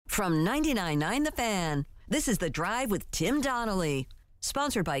From 99.9 The Fan, this is The Drive with Tim Donnelly.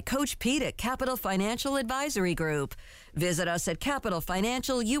 Sponsored by Coach Pete at Capital Financial Advisory Group. Visit us at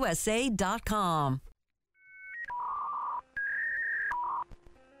capitalfinancialusa.com.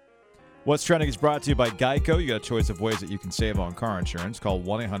 What's Trending is brought to you by Geico. You got a choice of ways that you can save on car insurance. Call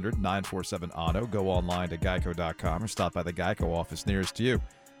 1-800-947-AUTO. Go online to geico.com or stop by the Geico office nearest to you.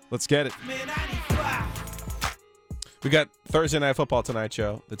 Let's get it. We got Thursday Night Football tonight,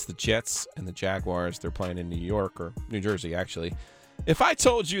 Joe. It's the Jets and the Jaguars. They're playing in New York, or New Jersey, actually. If I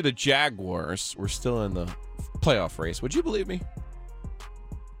told you the Jaguars were still in the playoff race, would you believe me?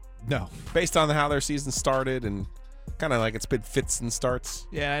 No. Based on how their season started and kind of like it's been fits and starts.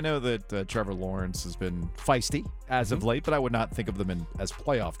 Yeah, I know that Trevor Lawrence has been feisty as of late, but I would not think of them as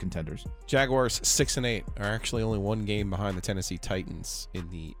playoff contenders. Jaguars 6-8 are actually only one game behind the Tennessee Titans in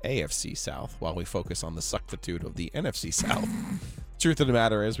the AFC South, while we focus on the suctitude of the NFC South. Truth of the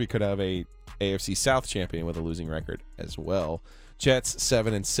matter is we could have a AFC South champion with a losing record as well. Jets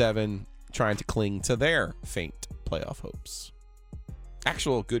 7-7, trying to cling to their faint playoff hopes.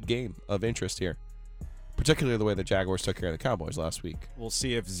 Actual good game of interest here. Particularly the way the Jaguars took care of the Cowboys last week. We'll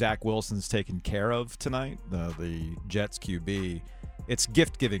see if Zach Wilson's taken care of tonight, the Jets QB. It's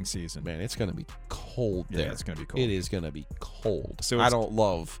gift-giving season. Man, it's going to be cold there. Yeah, it's going to be cold. It is going to be cold. So I don't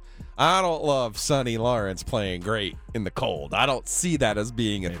love Sonny Lawrence playing great in the cold. I don't see that as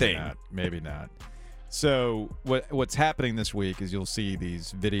being a thing. Maybe not. So what's happening this week is you'll see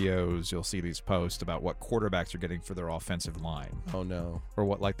these videos, you'll see these posts about what quarterbacks are getting for their offensive line. Oh, no. Or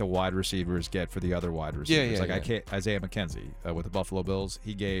what the wide receivers get for the other wide receivers. Isaiah McKenzie with the Buffalo Bills,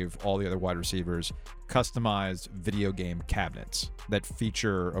 he gave all the other wide receivers customized video game cabinets that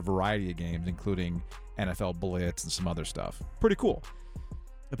feature a variety of games, including NFL Blitz and some other stuff. Pretty cool.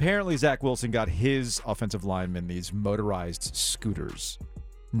 Apparently, Zach Wilson got his offensive linemen these motorized scooters.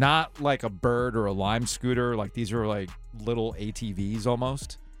 Not like a Bird or a Lime scooter. Like, these are like little ATVs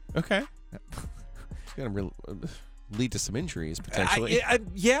almost. Okay. It's going to lead to some injuries, potentially. I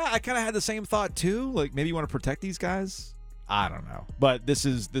kind of had the same thought, too. Like, maybe you want to protect these guys? I don't know. But this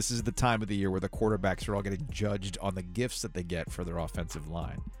is the time of the year where the quarterbacks are all getting judged on the gifts that they get for their offensive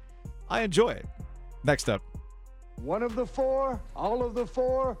line. I enjoy it. Next up. One of the four, all of the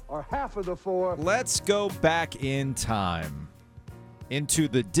four, or half of the four. Let's go back in time. Into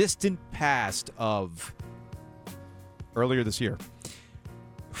the distant past of earlier this year.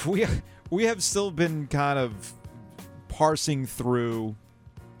 We have still been kind of parsing through,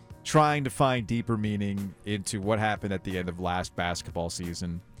 trying to find deeper meaning into what happened at the end of last basketball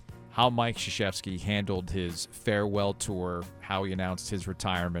season, how Mike Krzyzewski handled his farewell tour, how he announced his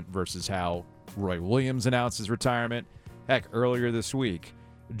retirement versus how Roy Williams announced his retirement. Heck, earlier this week,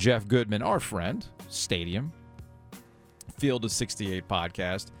 Jeff Goodman, our friend, Stadium, Field of 68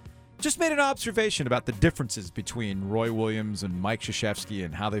 podcast, just made an observation about the differences between Roy Williams and Mike Krzyzewski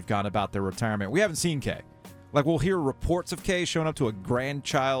and how they've gone about their retirement. We haven't seen Kay. Like, we'll hear reports of Kay showing up to a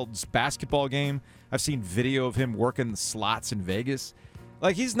grandchild's basketball game. I've seen video of him working the slots in Vegas.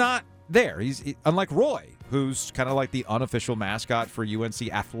 Like, he's not there. He's unlike Roy, who's kind of like the unofficial mascot for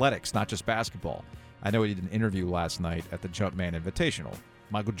UNC athletics, not just basketball. I know he did an interview last night at the Jumpman Invitational.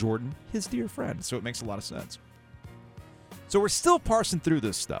 Michael Jordan, his dear friend, so it makes a lot of sense. So we're still parsing through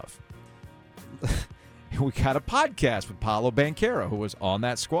this stuff. We got a podcast with Paolo Banchero, who was on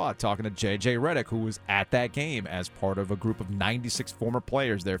that squad, talking to J.J. Redick, who was at that game as part of a group of 96 former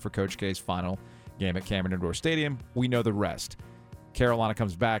players there for Coach K's final game at Cameron Indoor Stadium. We know the rest. Carolina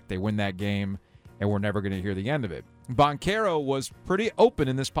comes back, they win that game, and we're never going to hear the end of it. Banchero was pretty open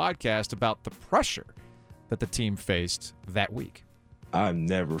in this podcast about the pressure that the team faced that week. I've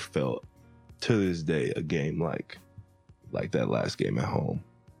never felt, to this day, a game like that last game at home.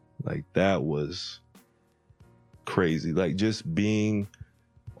 Like, that was crazy. Like, just being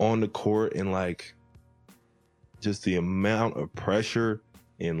on the court and, like, just the amount of pressure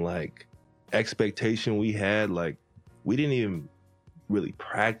and, like, expectation we had. Like, we didn't even really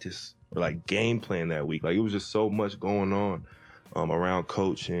practice or, like, game plan that week. Like, it was just so much going on around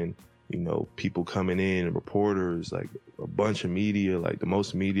coach and, you know, people coming in and reporters, like, a bunch of media. Like, the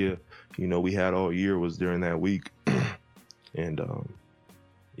most media, you know, we had all year was during that week. And,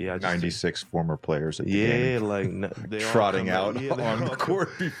 yeah, 96 former players at the game. Like trotting out on the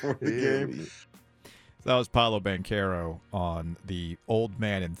court before the game. That was Paolo Banchero on the Old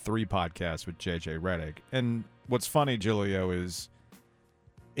Man in 3 podcast with J.J. Redick. And what's funny, Giulio, is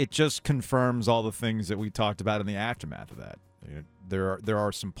it just confirms all the things that we talked about in the aftermath of that. You know, there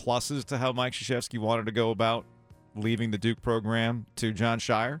are some pluses to how Mike Krzyzewski wanted to go about leaving the Duke program to John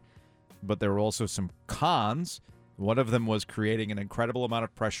Shire, but there were also some cons One of them was creating an incredible amount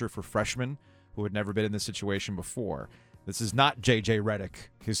of pressure for freshmen who had never been in this situation before. This is not J.J. Redick,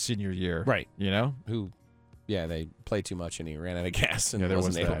 his senior year. Right. You know? Who, yeah, they played too much and he ran out of gas and there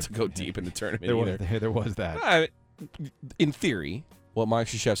wasn't was able that. to go deep in the tournament There was that. In theory, what Mike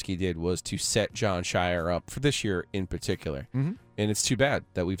Krzyzewski did was to set John Shire up for this year in particular. Mm-hmm. And it's too bad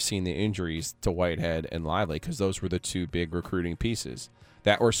that we've seen the injuries to Whitehead and Lively because those were the two big recruiting pieces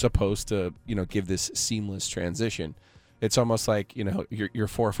that were supposed to, give this seamless transition. It's almost like, your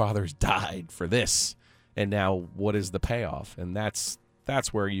forefathers died for this. And now what is the payoff? And that's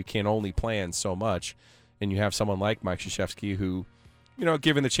where you can only plan so much. And you have someone like Mike Krzyzewski who,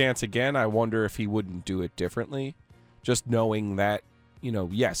 given the chance again, I wonder if he wouldn't do it differently. Just knowing that,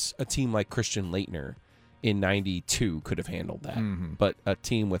 yes, a team like Christian Laettner in 92 could have handled that. Mm-hmm. But a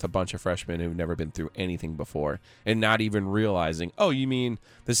team with a bunch of freshmen who've never been through anything before and not even realizing, oh, you mean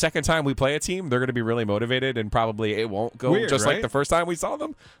the second time we play a team, they're going to be really motivated and probably it won't go Weird, just right? like the first time we saw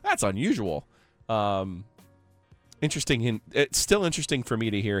them? That's unusual. Interesting. It's still interesting for me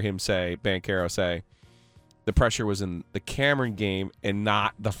to hear him say, Banchero say, the pressure was in the Cameron game and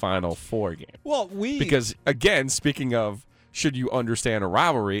not the Final Four game. Well, Because, again, speaking of should you understand a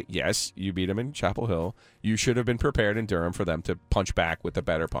rivalry, yes, you beat them in Chapel Hill. You should have been prepared in Durham for them to punch back with a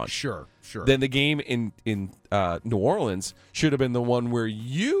better punch. Sure. Then the game in New Orleans should have been the one where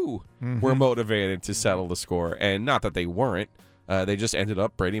you were motivated to settle the score. And not that they weren't. They just ended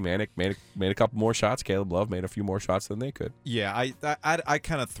up, Brady Manick made a couple more shots. Caleb Love made a few more shots than they could. Yeah, I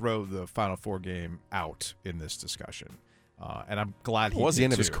kind of throw the Final Four game out in this discussion. And I'm glad he It was the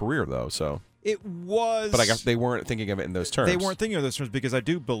end of his too. career, though, so. It was. But I guess they weren't thinking of it in those terms. They weren't thinking of those terms because I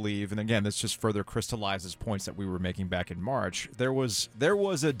do believe, and again, this just further crystallizes points that we were making back in March. There was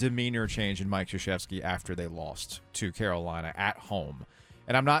a demeanor change in Mike Krzyzewski after they lost to Carolina at home.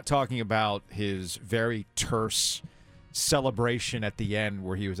 And I'm not talking about his very terse celebration at the end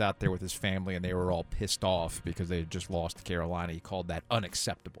where he was out there with his family and they were all pissed off because they had just lost to Carolina. He called that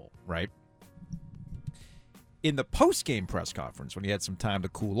unacceptable, right? In the post-game press conference, when he had some time to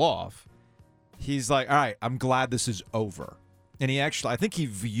cool off, he's like, all right, I'm glad this is over. And I think he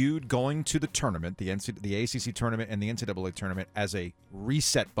viewed going to the tournament, the ACC tournament and the NCAA tournament, as a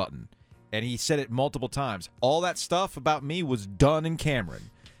reset button. And he said it multiple times. All that stuff about me was done in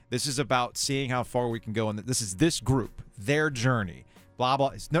Cameron. This is about seeing how far we can go. And this is this group, their journey, blah,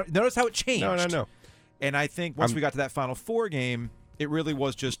 blah. Notice how it changed. No. And I think once we got to that Final Four game, it really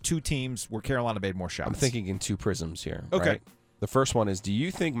was just two teams where Carolina made more shots. I'm thinking in two prisms here. Okay. Right? The first one is, do you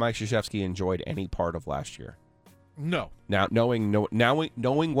think Mike Krzyzewski enjoyed any part of last year? No. Now, knowing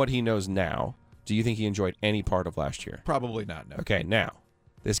what he knows now, do you think he enjoyed any part of last year? Probably not, no. Okay, now,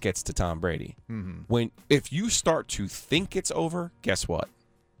 this gets to Tom Brady. Mm-hmm. If you start to think it's over, guess what?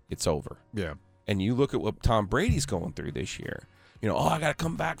 It's over. Yeah. And you look at what Tom Brady's going through this year. I got to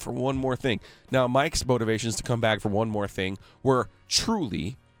come back for one more thing. Now, Mike's motivations to come back for one more thing were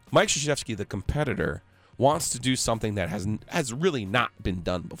truly, Mike Krzyzewski, the competitor, wants to do something that has really not been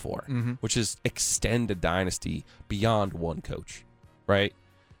done before, which is extend a dynasty beyond one coach, right?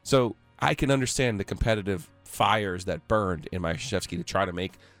 So I can understand the competitive fires that burned in Mike Krzyzewski to try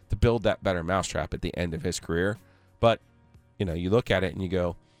to build that better mousetrap at the end of his career. But, you look at it and you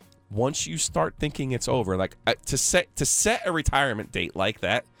go, once you start thinking it's over, like to set a retirement date like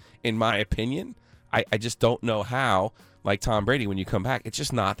that, in my opinion, I just don't know how, like Tom Brady, when you come back, it's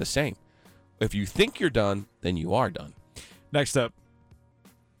just not the same. If you think you're done, then you are done. Next up.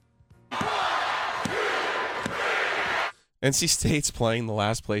 NC State's playing the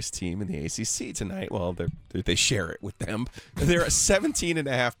last place team in the ACC tonight. Well, they share it with them. They're a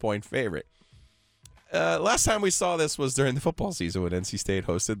 17.5-point favorite. Last time we saw this was during the football season when NC State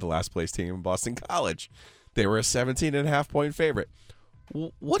hosted the last place team in Boston College. They were a 17.5-point favorite.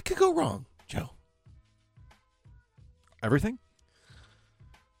 What could go wrong, Joe? Everything?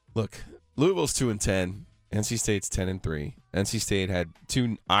 Look, Louisville's 2-10. NC State's 10-3. NC State had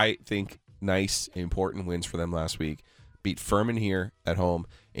two, I think, nice, important wins for them last week. Beat Furman here at home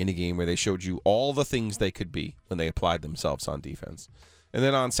in a game where they showed you all the things they could be when they applied themselves on defense. And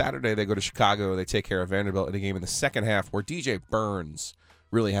then on Saturday, they go to Chicago. They take care of Vanderbilt in a game in the second half where DJ Burns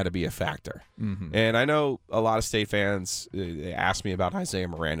really had to be a factor. Mm-hmm. And I know a lot of State fans, they asked me about Isaiah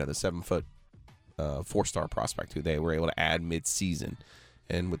Miranda, the 7-foot four-star prospect who they were able to add mid-season.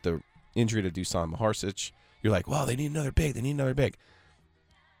 And with the injury to Dusan Maharsic, you're like, well, they need another big.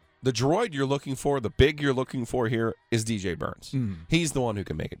 The droid you're looking for, the big you're looking for here is DJ Burns. He's the one who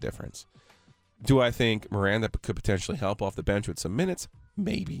can make a difference. Do I think Miranda could potentially help off the bench with some minutes?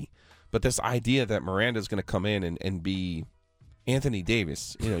 Maybe. But this idea that Miranda is going to come in and be Anthony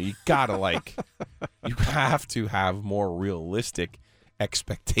Davis. You gotta you have to have more realistic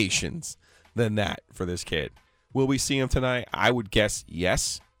expectations than that for this kid. Will we see him tonight? I would guess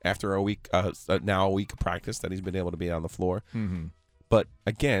yes. After a week of practice that he's been able to be on the floor. Mm-hmm. But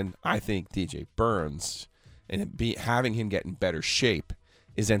again, I think DJ Burns and having him get in better shape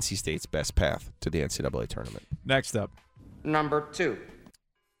is NC State's best path to the NCAA tournament. Next up, number 2.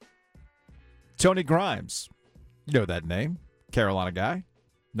 Tony Grimes. You know that name. Carolina guy.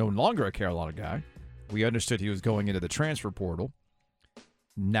 No longer a Carolina guy. We understood he was going into the transfer portal.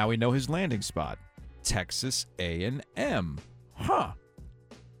 Now we know his landing spot. Texas A&M. Huh.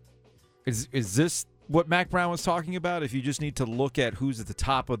 Is this what Mac Brown was talking about? If you just need to look at who's at the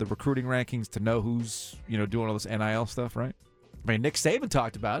top of the recruiting rankings to know who's, doing all this NIL stuff, right? I mean, Nick Saban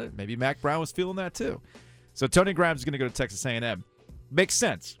talked about it. Maybe Mac Brown was feeling that too. So Tony Grimes is going to go to Texas A&M. Makes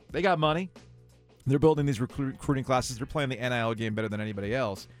sense. They got money. They're building these recruiting classes. They're playing the NIL game better than anybody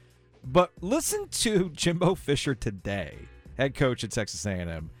else. But listen to Jimbo Fisher today, head coach at Texas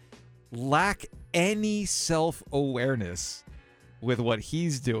A&M, lack any self-awareness with what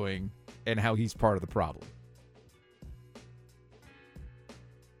he's doing and how he's part of the problem.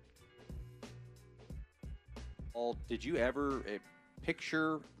 Did you ever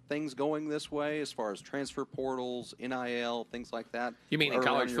picture things going this way as far as transfer portals, NIL, things like that? You mean in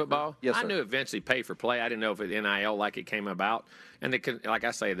college football? Yes, sir. I knew eventually pay for play. I didn't know if it NIL like it came about. And like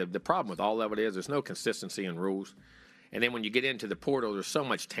I say, the problem with all of it is there's no consistency in rules. And then when you get into the portal, there's so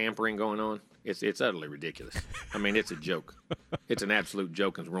much tampering going on. It's utterly ridiculous. I mean, it's a joke. It's an absolute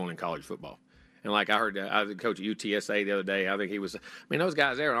joke in ruining college football. And like I heard, I was the coach at UTSA the other day. I think he was. I mean, those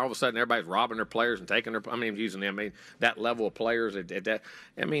guys there, and all of a sudden everybody's robbing their players and taking their. I mean, using them. I mean, that level of players.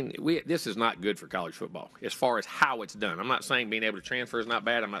 This is not good for college football as far as how it's done. I'm not saying being able to transfer is not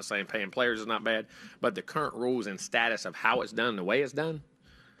bad. I'm not saying paying players is not bad. But the current rules and status of how it's done, the way it's done,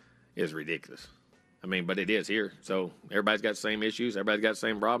 is ridiculous. I mean, but it is here. So everybody's got the same issues. Everybody's got the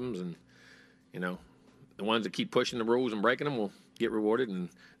same problems. And, the ones that keep pushing the rules and breaking them will get rewarded. And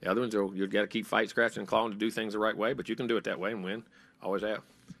the other ones, you've got to keep fighting, scratching, and clawing to do things the right way. But you can do it that way and win. Always have.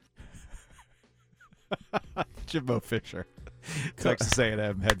 Jimbo Fisher, Texas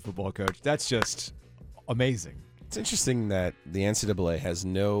A&M head football coach. That's just amazing. It's interesting that the NCAA has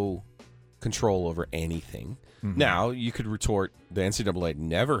no control over anything. Mm-hmm. Now, you could retort the NCAA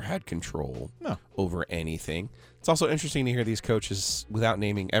never had control over anything. It's also interesting to hear these coaches, without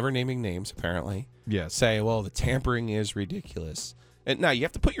ever naming names, apparently, say, well, the tampering is ridiculous. And now you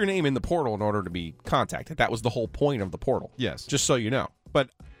have to put your name in the portal in order to be contacted. That was the whole point of the portal. Yes. Just so you know. But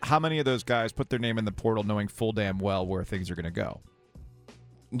how many of those guys put their name in the portal knowing full damn well where things are going to go?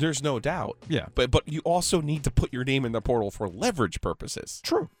 There's no doubt. Yeah. But you also need to put your name in the portal for leverage purposes.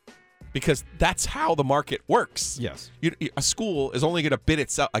 True. Because that's how the market works. Yes. A school is only going to bid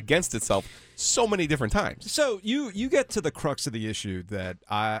itself against itself so many different times. So you get to the crux of the issue that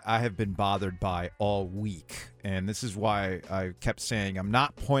I have been bothered by all week. And this is why I kept saying I'm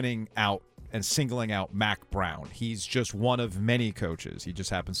not pointing out and singling out Mac Brown. He's just one of many coaches. He just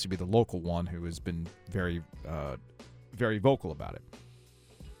happens to be the local one who has been very, very vocal about it.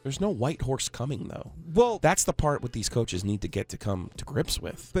 There's no white horse coming, though. Well, that's the part what these coaches need to come to grips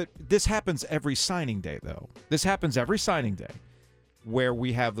with. But this happens every signing day, though. This happens every signing day where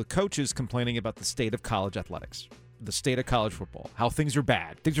we have the coaches complaining about the state of college athletics, the state of college football, how things are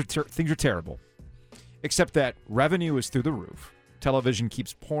bad, things are terrible, except that revenue is through the roof. Television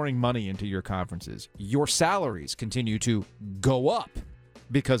keeps pouring money into your conferences. Your salaries continue to go up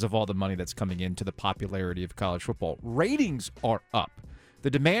because of all the money that's coming into the popularity of college football. Ratings are up. The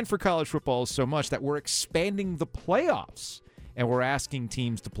demand for college football is so much that we're expanding the playoffs, and we're asking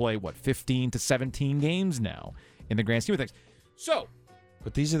teams to play, 15 to 17 games now in the grand scheme of things.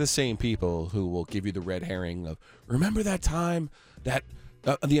 But these are the same people who will give you the red herring of, remember that time that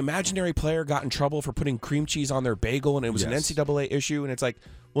the imaginary player got in trouble for putting cream cheese on their bagel and it was an NCAA issue? And it's like,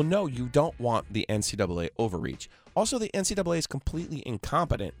 well, no, you don't want the NCAA overreach. Also, the NCAA is completely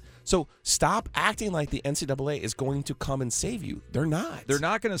incompetent. So stop acting like the NCAA is going to come and save you. They're not. They're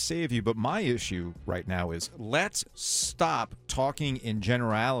not going to save you, but my issue right now is let's stop talking in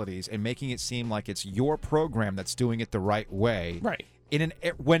generalities and making it seem like it's your program that's doing it the right way. Right.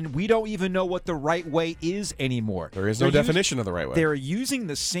 When we don't even know what the right way is anymore. There is no definition of the right way. They're using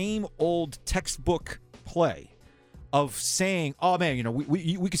the same old textbook play of saying, oh, man,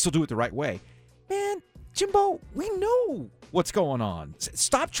 we can still do it the right way. Man, Jimbo, we know what's going on.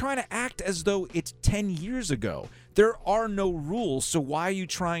 Stop trying to act as though it's 10 years ago. There are no rules, so why are you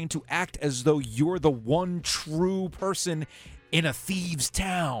trying to act as though you're the one true person in a thieves'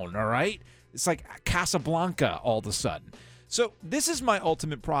 town, all right? It's like Casablanca all of a sudden. So this is my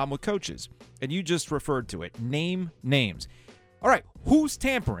ultimate problem with coaches, and you just referred to it. Name names. All right, who's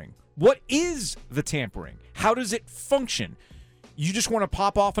tampering? What is the tampering? How does it function? You just want to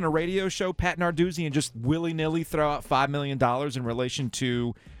pop off on a radio show, Pat Narduzzi, and just willy-nilly throw out $5 million in relation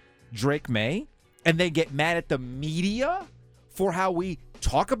to Drake May, and they get mad at the media for how we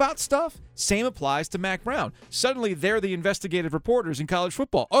talk about stuff? Same applies to Mac Brown. Suddenly, they're the investigative reporters in college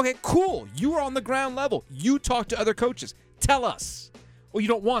football. Okay, cool. You are on the ground level. You talk to other coaches. Tell us. Well, you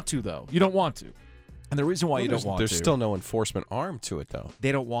don't want to, though. You don't want to. And the reason why you don't want to... There's still no enforcement arm to it, though.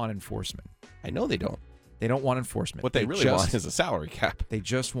 They don't want enforcement. I know they don't. They don't want enforcement. What they really want is a salary cap. They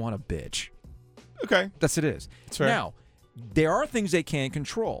just want a bitch. Okay. That's it is. That's fair. Now, there are things they can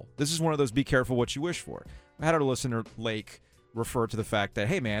control. This is one of those be careful what you wish for. I had our listener, Lake, refer to the fact that,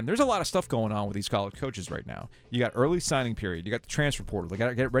 hey, man, there's a lot of stuff going on with these college coaches right now. You got early signing period. You got the transfer portal. They got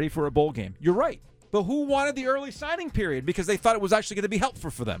to get ready for a bowl game. You're right. But who wanted the early signing period because they thought it was actually going to be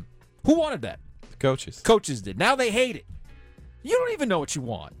helpful for them? Who wanted that? The coaches. Coaches did. Now they hate it. You don't even know what you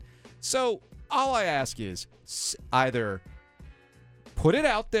want. So all I ask is either put it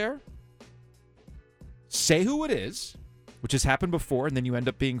out there, say who it is, which has happened before, and then you end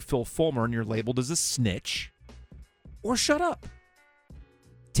up being Phil Fulmer and you're labeled as a snitch, or shut up.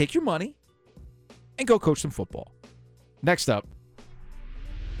 Take your money and go coach some football. Next up.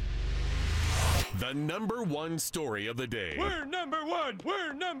 The number one story of the day. We're number one.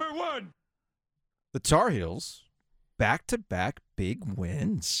 We're number one. The Tar Heels, back-to-back big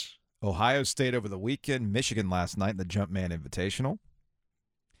wins. Ohio State over the weekend, Michigan last night in the Jumpman Invitational.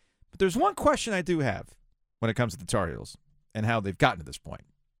 But there's one question I do have when it comes to the Tar Heels and how they've gotten to this point.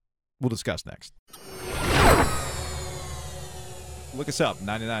 We'll discuss next. Look us up,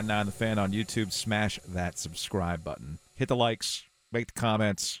 99.9 The Fan on YouTube. Smash that subscribe button. Hit the likes, make the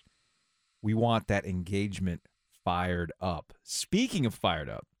comments. We want that engagement fired up. Speaking of fired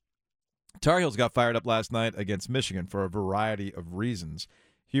up, Tar Heels got fired up last night against Michigan for a variety of reasons.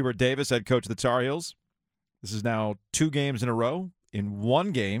 Hubert Davis, head coach of the Tar Heels. This is now 2 games in a row. In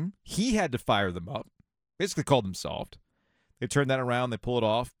one game, he had to fire them up. Basically called them soft. They turned that around. They pull it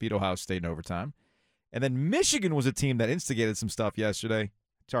off. Beat Ohio State in overtime. And then Michigan was a team that instigated some stuff yesterday.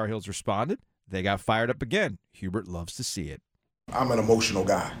 Tar Heels responded. They got fired up again. Hubert loves to see it. I'm an emotional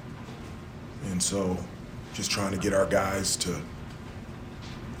guy. And so just trying to get our guys to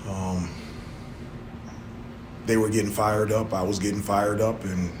they were getting fired up, I was getting fired up,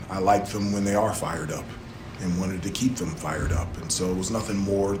 and I liked them when they are fired up and wanted to keep them fired up. And so it was nothing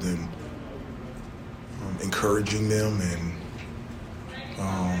more than encouraging them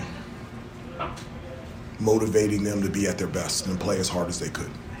and motivating them to be at their best and play as hard as they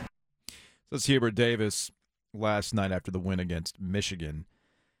could. So it's Hubert Davis last night after the win against Michigan.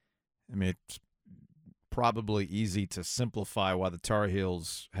 I mean, it's probably easy to simplify why the Tar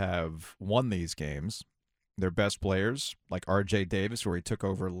Heels have won these games. Their best players, like R.J. Davis, where he took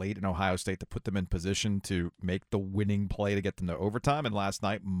over late in Ohio State to put them in position to make the winning play to get them to overtime. And last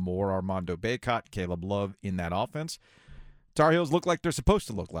night, more Armando Bacot, Caleb Love in that offense. Tar Heels look like they're supposed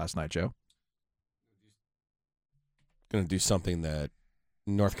to look last night, Joe. Going to do something that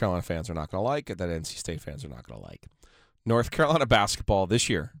North Carolina fans are not going to like, and that NC State fans are not going to like. North Carolina basketball this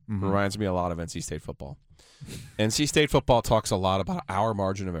year reminds me a lot of NC State football. NC State football talks a lot about our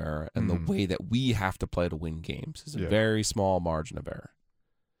margin of error and the way that we have to play to win games. It's a very small margin of error.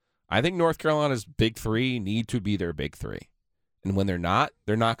 I think North Carolina's big three need to be their big three. And when they're not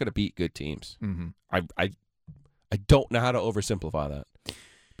going to beat good teams. I don't know how to oversimplify that.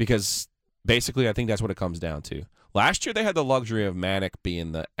 Because basically I think that's what it comes down to. Last year they had the luxury of Manic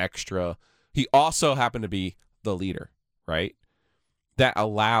being the extra. He also happened to be the leader, right? That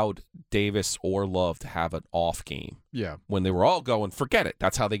allowed Davis or Love to have an off game. Yeah. When they were all going, forget it.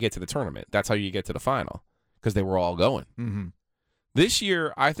 That's how they get to the tournament. That's how you get to the final, because they were all going. This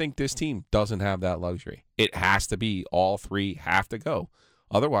year, I think this team doesn't have that luxury. It has to be all three have to go.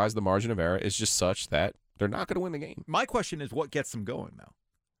 Otherwise, the margin of error is just such that they're not going to win the game. My question is, what gets them going now?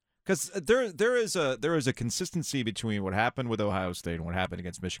 Because there is a consistency between what happened with Ohio State and what happened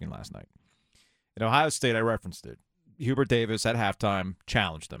against Michigan last night. In Ohio State, I referenced it. Hubert Davis at halftime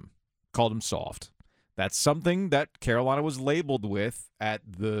challenged them, called him soft. That's something that Carolina was labeled with at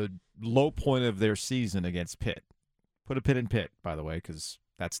the low point of their season against Pitt. Put a pin in Pitt, by the way, because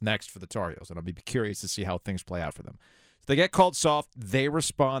that's next for the Tar Heels, and I'll be curious to see how things play out for them. So they get called soft, they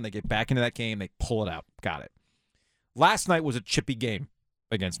respond, they get back into that game, they pull it out. Got it. Last night was a chippy game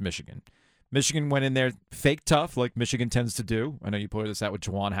against Michigan. Michigan went in there fake tough, like Michigan tends to do. I know you pointed this out with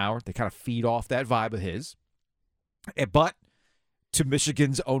Juwan Howard. They kind of feed off that vibe of his. But to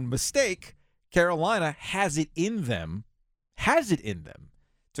Michigan's own mistake, Carolina has it in them has it in them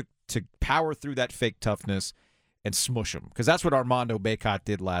to power through that fake toughness and smush them, because that's what Armando Bacot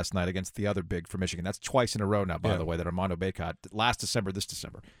did last night against the other big for Michigan. That's twice in a row now, by the way, that Armando Bacot last December, this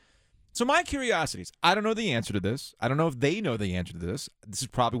December. So my curiosity is, I don't know the answer to this. I don't know if they know the answer to this. This is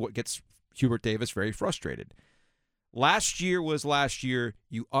probably what gets Hubert Davis very frustrated. Last year was last year.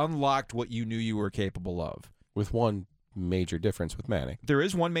 You unlocked what you knew you were capable of. With one major difference with Manic. There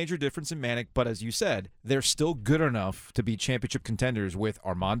is one major difference in Manic, but as you said, they're still good enough to be championship contenders with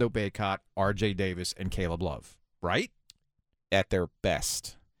Armando Bacot, R.J. Davis, and Caleb Love, right? At their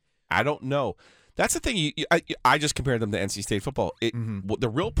best. I don't know. That's the thing. I just compared them to NC State football. The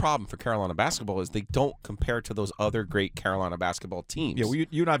real problem for Carolina basketball is they don't compare to those other great Carolina basketball teams. Yeah,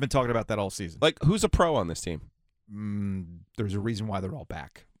 you and I have been talking about that all season. Like, who's a pro on this team? There's a reason why they're all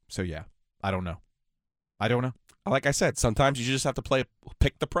back. So, yeah, I don't know. Like I said, sometimes you just have to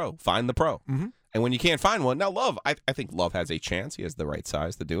pick the pro, find the pro. Mm-hmm. And when you can't find one, now Love, I think Love has a chance. He has the right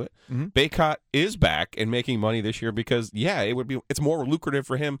size to do it. Mm-hmm. Bacot is back and making money this year because, it's more lucrative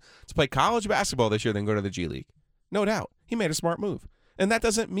for him to play college basketball this year than go to the G League. No doubt. He made a smart move. And that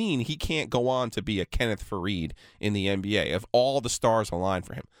doesn't mean he can't go on to be a Kenneth Faried in the NBA if all the stars align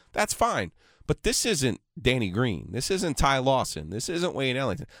for him. That's fine. But this isn't Danny Green. This isn't Ty Lawson. This isn't Wayne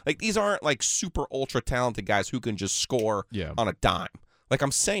Ellington. Like, these aren't like super ultra talented guys who can just score on a dime. Like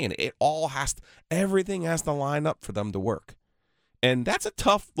I'm saying, everything has to line up for them to work. And that's a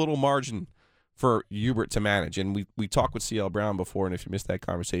tough little margin for Hubert to manage. And we talked with CL Brown before, and if you missed that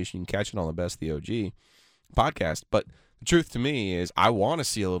conversation, you can catch it on the Best of the OG podcast. But the truth to me is I want to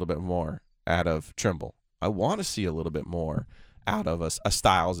see a little bit more out of Trimble. I want to see a little bit more out of a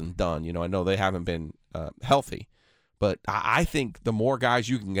Styles and Dunn. I know they haven't been healthy, but I think the more guys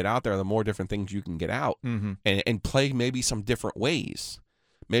you can get out there, the more different things you can get out and play maybe some different ways.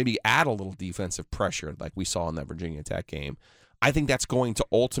 Maybe add a little defensive pressure like we saw in that Virginia Tech game. I think that's going to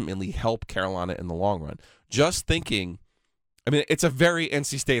ultimately help Carolina in the long run. Just thinking, it's a very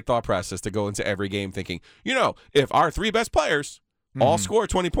NC State thought process to go into every game thinking, if our three best players all score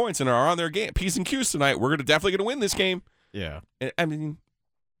 20 points and are on their game P's and Q's tonight, we're definitely going to win this game. Yeah.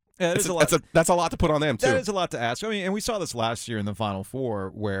 That's a lot to put on them, too. That is a lot to ask. And we saw this last year in the Final Four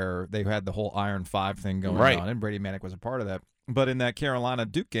where they had the whole Iron 5 thing going on, and Brady Manic was a part of that. But in that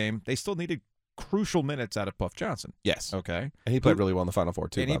Carolina-Duke game, they still needed crucial minutes out of Puff Johnson. Yes. Okay. And he played really well in the Final Four,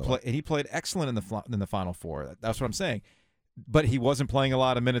 too, and he played excellent in the Final Four. That's what I'm saying. But he wasn't playing a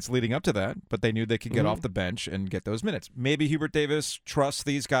lot of minutes leading up to that, but they knew they could get off the bench and get those minutes. Maybe Hubert Davis trusts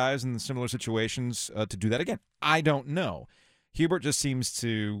these guys in similar situations to do that again. I don't know. Hubert just seems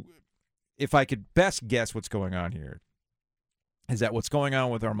to, if I could best guess what's going on here, is that what's going on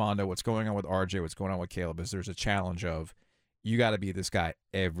with Armando, what's going on with RJ, what's going on with Caleb is there's a challenge of you got to be this guy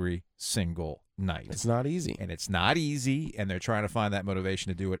every single night. It's not easy. And it's not easy, and they're trying to find that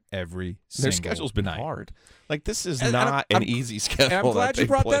motivation to do it every single night. Their schedule's been hard. Like, this is not an easy schedule. And I'm glad you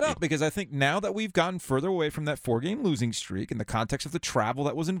brought that up, because I think now that we've gotten further away from that 4-game losing streak in the context of the travel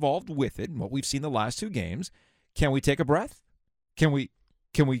that was involved with it and what we've seen the last 2 games, can we take a breath? Can we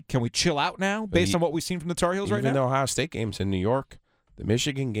chill out now based on what we've seen from the Tar Heels right now? Even the Ohio State games in New York, the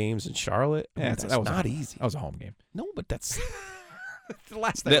Michigan games in Charlotte, that was not easy. That was a home game. No, but that's the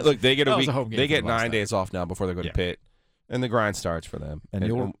last. They get a week. They get 9 days off now before they go to Pitt, and the grind starts for them.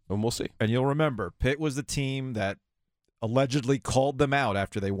 And we'll see. And you'll remember, Pitt was the team that allegedly called them out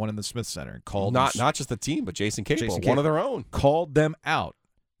after they won in the Smith Center. Not just the team, but Jason Cable, one of their own, called them out.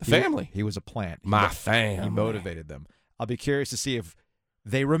 The family. He was a plant. My family. He motivated them. I'll be curious to see if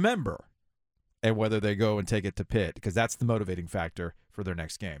they remember and whether they go and take it to Pitt, because that's the motivating factor for their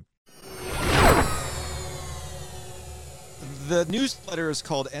next game. The newsletter is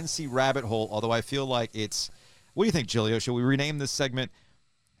called NC Rabbit Hole, although I feel like it's... What do you think, Gilio? Should we rename this segment,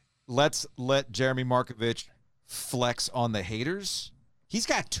 Let's Let Jeremy Markovich Flex on the Haters? He's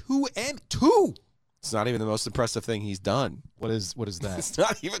got 2. It's not even the most impressive thing he's done. What is that? It's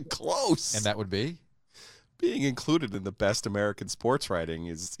not even close. And that would be? Being included in the best American sports writing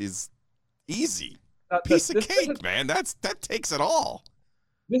is easy. Piece of cake, man. That takes it all.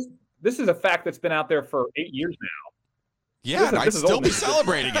 This is a fact that's been out there for 8 years now. Yeah, and I'd still be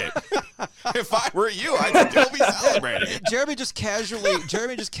celebrating it. If I were you, I'd still be celebrating it. Jeremy just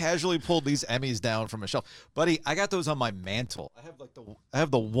casually pulled these Emmys down from a shelf. Buddy, I got those on my mantle. I have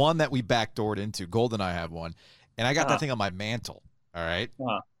the one that we backdoored into. Gold and I have one. And I got that thing on my mantle. All right?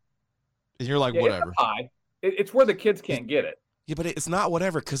 And you're like, whatever. It's where the kids can't get it. Yeah, but it's not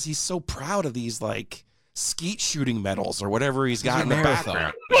whatever, because he's so proud of these, like, skeet shooting medals or whatever he's got in the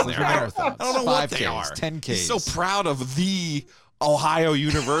background. I don't know what they are. 10Ks. He's so proud of the Ohio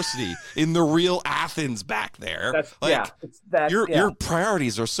University in the real Athens back there. Your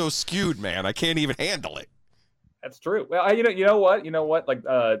priorities are so skewed, man. I can't even handle it. That's true. Well, you know what? Like,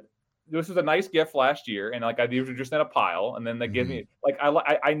 this was a nice gift last year, and like I usually just in a pile, and then they give me like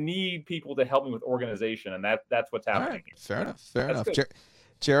I need people to help me with organization, and that's what's happening. Right. Fair enough.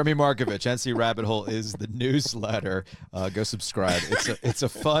 Jeremy Markovich, NC Rabbit Hole is the newsletter. Go subscribe. It's a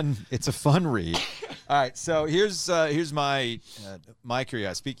fun read. All right, so here's my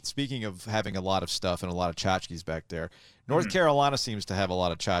curiosity. Speaking of having a lot of stuff and a lot of tchotchkes back there, North Carolina seems to have a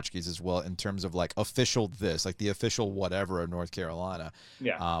lot of tchotchkes as well in terms of like official this, like the official whatever of North Carolina.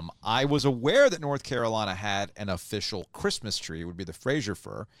 Yeah. I was aware that North Carolina had an official Christmas tree. It would be the Fraser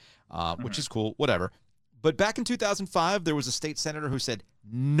fir, which is cool. Whatever. But back in 2005, there was a state senator who said,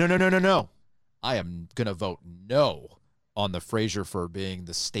 no. I am going to vote no on the Fraser fir being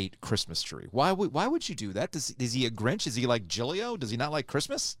the state Christmas tree. Why would you do that? Is he a Grinch? Is he like Giglio? Does he not like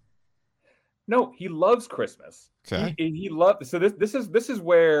Christmas? No, he loves Christmas. Okay. He loves. So this is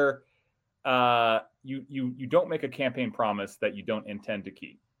where you don't make a campaign promise that you don't intend to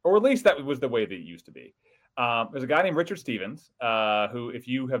keep, or at least that was the way that it used to be. There's a guy named Richard Stevens, who, if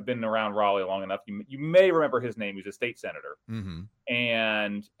you have been around Raleigh long enough, you may remember his name. He's a state senator. Mm-hmm.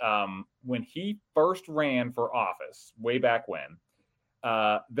 And when he first ran for office, way back when,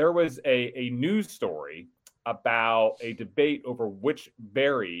 there was a news story about a debate over which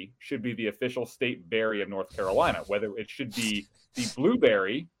berry should be the official state berry of North Carolina, whether it should be the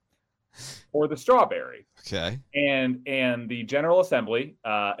blueberry or the strawberry. Okay. And the General Assembly,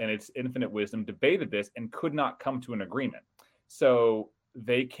 and its infinite wisdom, debated this and could not come to an agreement. So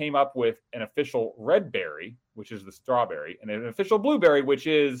they came up with an official red berry, which is the strawberry, and an official blueberry, which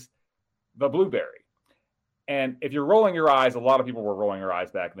is the blueberry. And if you're rolling your eyes, a lot of people were rolling their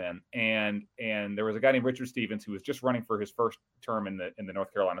eyes back then. And there was a guy named Richard Stevens who was just running for his first term in the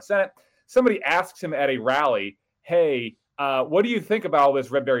North Carolina Senate. Somebody asks him at a rally, "Hey, what do you think about all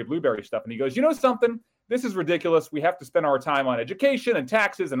this red berry, blueberry stuff?" And he goes, "You know something? This is ridiculous. We have to spend our time on education and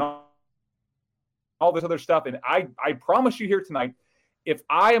taxes and all this other stuff. And I promise you here tonight, if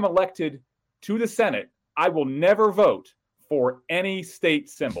I am elected to the Senate, I will never vote for any state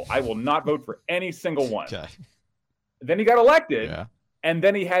symbol. I will not vote for any single one." Okay. Then he got elected, Yeah. and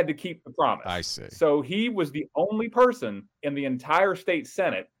then he had to keep the promise. I see. So he was the only person in the entire state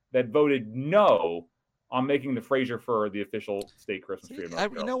Senate that voted no on making the Fraser fir the official state Christmas tree of North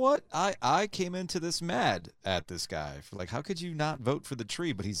Carolina. You know what? I came into this mad at this guy. Like, how could you not vote for the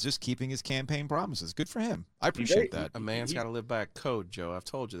tree? But he's just keeping his campaign promises. Good for him. I appreciate that. A man's got to live by a code, Joe. I've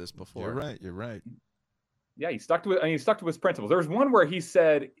told you this before. You're right. Yeah, he stuck to it. He stuck to his principles. There was one where he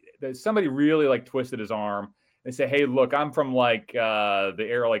said that somebody really like twisted his arm. They say, "Hey, look, I'm from like the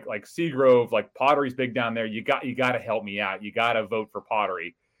area like Seagrove, like pottery's big down there. You got to help me out. You got to vote for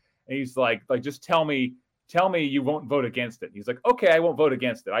pottery." And he's like just tell me you won't vote against it. He's like, "Okay, I won't vote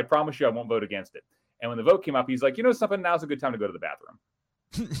against it. I promise you I won't vote against it." And when the vote came up, he's like, "You know something? Now's a good time to go to the bathroom."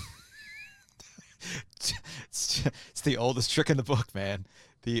 It's the oldest trick in the book, man.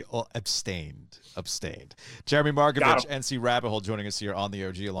 The abstained. Jeremy Markovich, NC Rabbit Hole, joining us here on the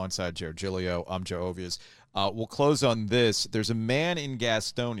OG alongside Jared Giglio. I'm Joe Ovias. We'll close on this. There's a man in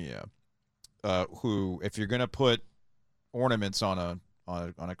Gastonia who, if you're going to put ornaments on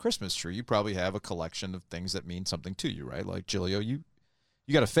a Christmas tree, you probably have a collection of things that mean something to you, right? Like Giglio, you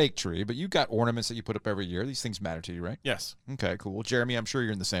got a fake tree, but you got ornaments that you put up every year. These things matter to you, right? Yes. Okay, cool. Well, Jeremy, I'm sure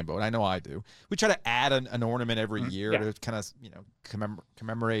you're in the same boat. I know I do. We try to add an ornament every year to kind of,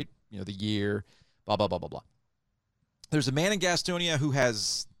 commemorate, the year, blah, blah, blah, blah, blah. There's a man in Gastonia who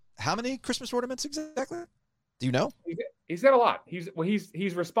has how many Christmas ornaments exactly? Do you know? He's got a lot.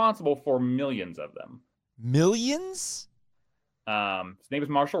 He's responsible for millions of them. Millions? His name is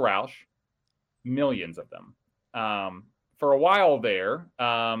Marshall Roush. Millions of them. For a while there,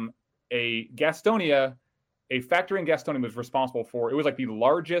 a factory in Gastonia was responsible for, it was like the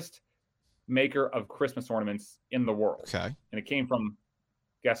largest maker of Christmas ornaments in the world. Okay. And it came from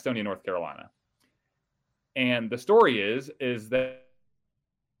Gastonia, North Carolina. And the story is that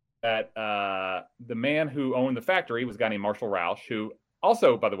the man who owned the factory was a guy named Marshall Roush, who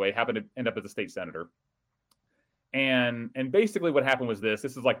also, by the way, happened to end up as a state senator. And basically what happened was this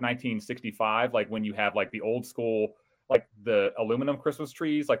is like 1965, like when you have like the old school, like the aluminum Christmas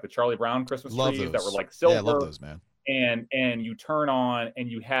trees, like the Charlie Brown Christmas trees that were like silver. Yeah, I love those, man. And you turn on and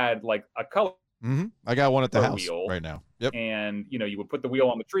you had like a color. Mm-hmm. I got one at the house wheel, right now. Yep. And you would put the wheel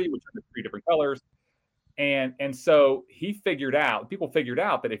on the tree, which are 3 different colors. And so people figured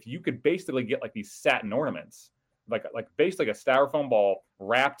out that if you could basically get like these satin ornaments, like basically a styrofoam ball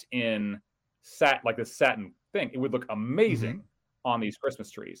wrapped in this satin thing, it would look amazing on these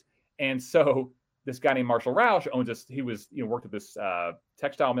Christmas trees. And so this guy named Marshall Roush owns this. He was, worked at this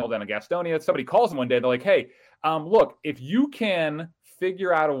textile mill down in Gastonia. Somebody calls him one day. They're like, hey, look, if you can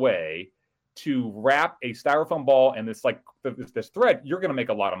figure out a way to wrap a styrofoam ball and this this thread, you're going to make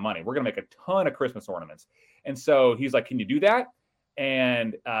a lot of money. We're going to make a ton of Christmas ornaments. And so he's like, can you do that?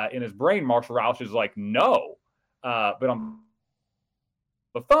 And in his brain, Marshall Roush is like, no. But on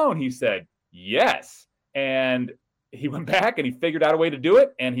the phone, he said, yes. And he went back and he figured out a way to do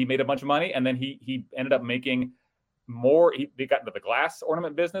it, and he made a bunch of money. And then he ended up making more. They got into the glass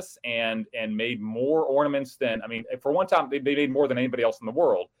ornament business and made more ornaments than, for one time, they made more than anybody else in the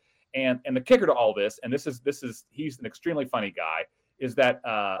world. And the kicker to all this, and this is he's an extremely funny guy, is that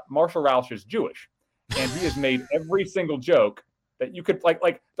Marshall Roush is Jewish, and he has made every single joke that you could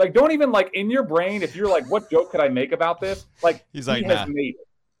like don't even in your brain, if you're like, what joke could I make about this? He's like, nah. Made it.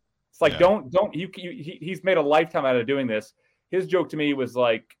 It's like, he's made a lifetime out of doing this. His joke to me was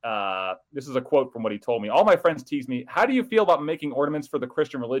like, this is a quote from what he told me. All my friends tease me, how do you feel about making ornaments for the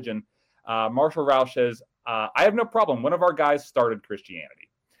Christian religion? Marshall Roush says, I have no problem. One of our guys started Christianity.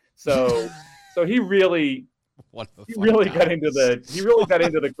 So he really got into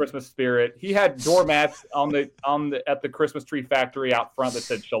the Christmas spirit. He had doormats at the Christmas tree factory out front that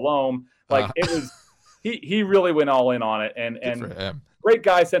said Shalom. It was, he really went all in on it, and great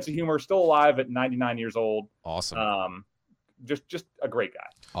guy, sense of humor, still alive at 99 years old. Awesome. Just a great guy.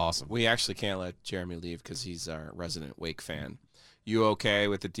 Awesome. We actually can't let Jeremy leave because he's our resident Wake fan. You okay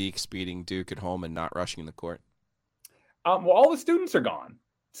with the Deeks beating Duke at home and not rushing the court? Well, all the students are gone.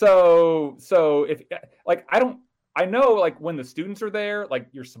 So if I know when the students are there,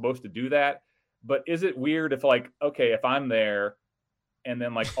 you're supposed to do that, but is it weird if if I'm there and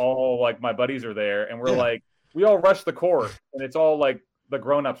then all my buddies are there and we're we all rush the court and it's all the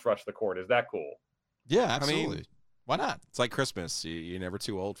grown-ups rush the court. Is that cool? Yeah, absolutely. Why not? It's like Christmas. You're never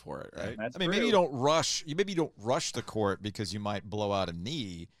too old for it, right? Maybe you don't rush. Maybe you don't rush the court because you might blow out a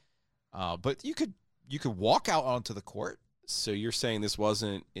knee, but you could walk out onto the court. So you're saying this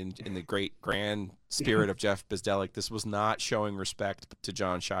wasn't in the great grand spirit of Jeff Bezdelik. This was not showing respect to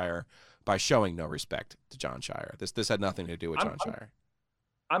John Shire by showing no respect to John Shire. This had nothing to do with John Shire.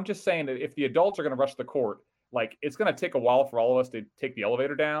 I'm just saying that if the adults are going to rush the court, it's going to take a while for all of us to take the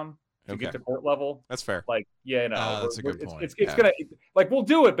elevator down to get to court level. That's fair. That's a good point. It's going to we'll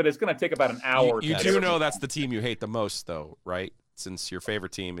do it, but it's going to take about an hour. You do know that's the team you hate the most, though, right? Since your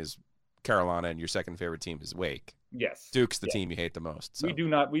favorite team is Carolina and your second favorite team is Wake. Yes. Duke's the team you hate the most. So. We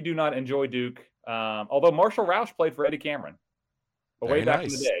do not enjoy Duke. Although Marshall Roush played for Eddie Cameron. But way back in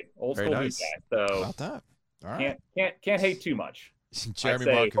the day. Old school Duke guy. So about that. All right. Can't hate too much. Jeremy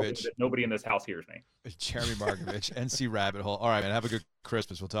Markovich. Nobody in this house hears me. Jeremy Markovich, NC Rabbit Hole. All right, man. Have a good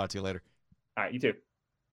Christmas. We'll talk to you later. All right, you too.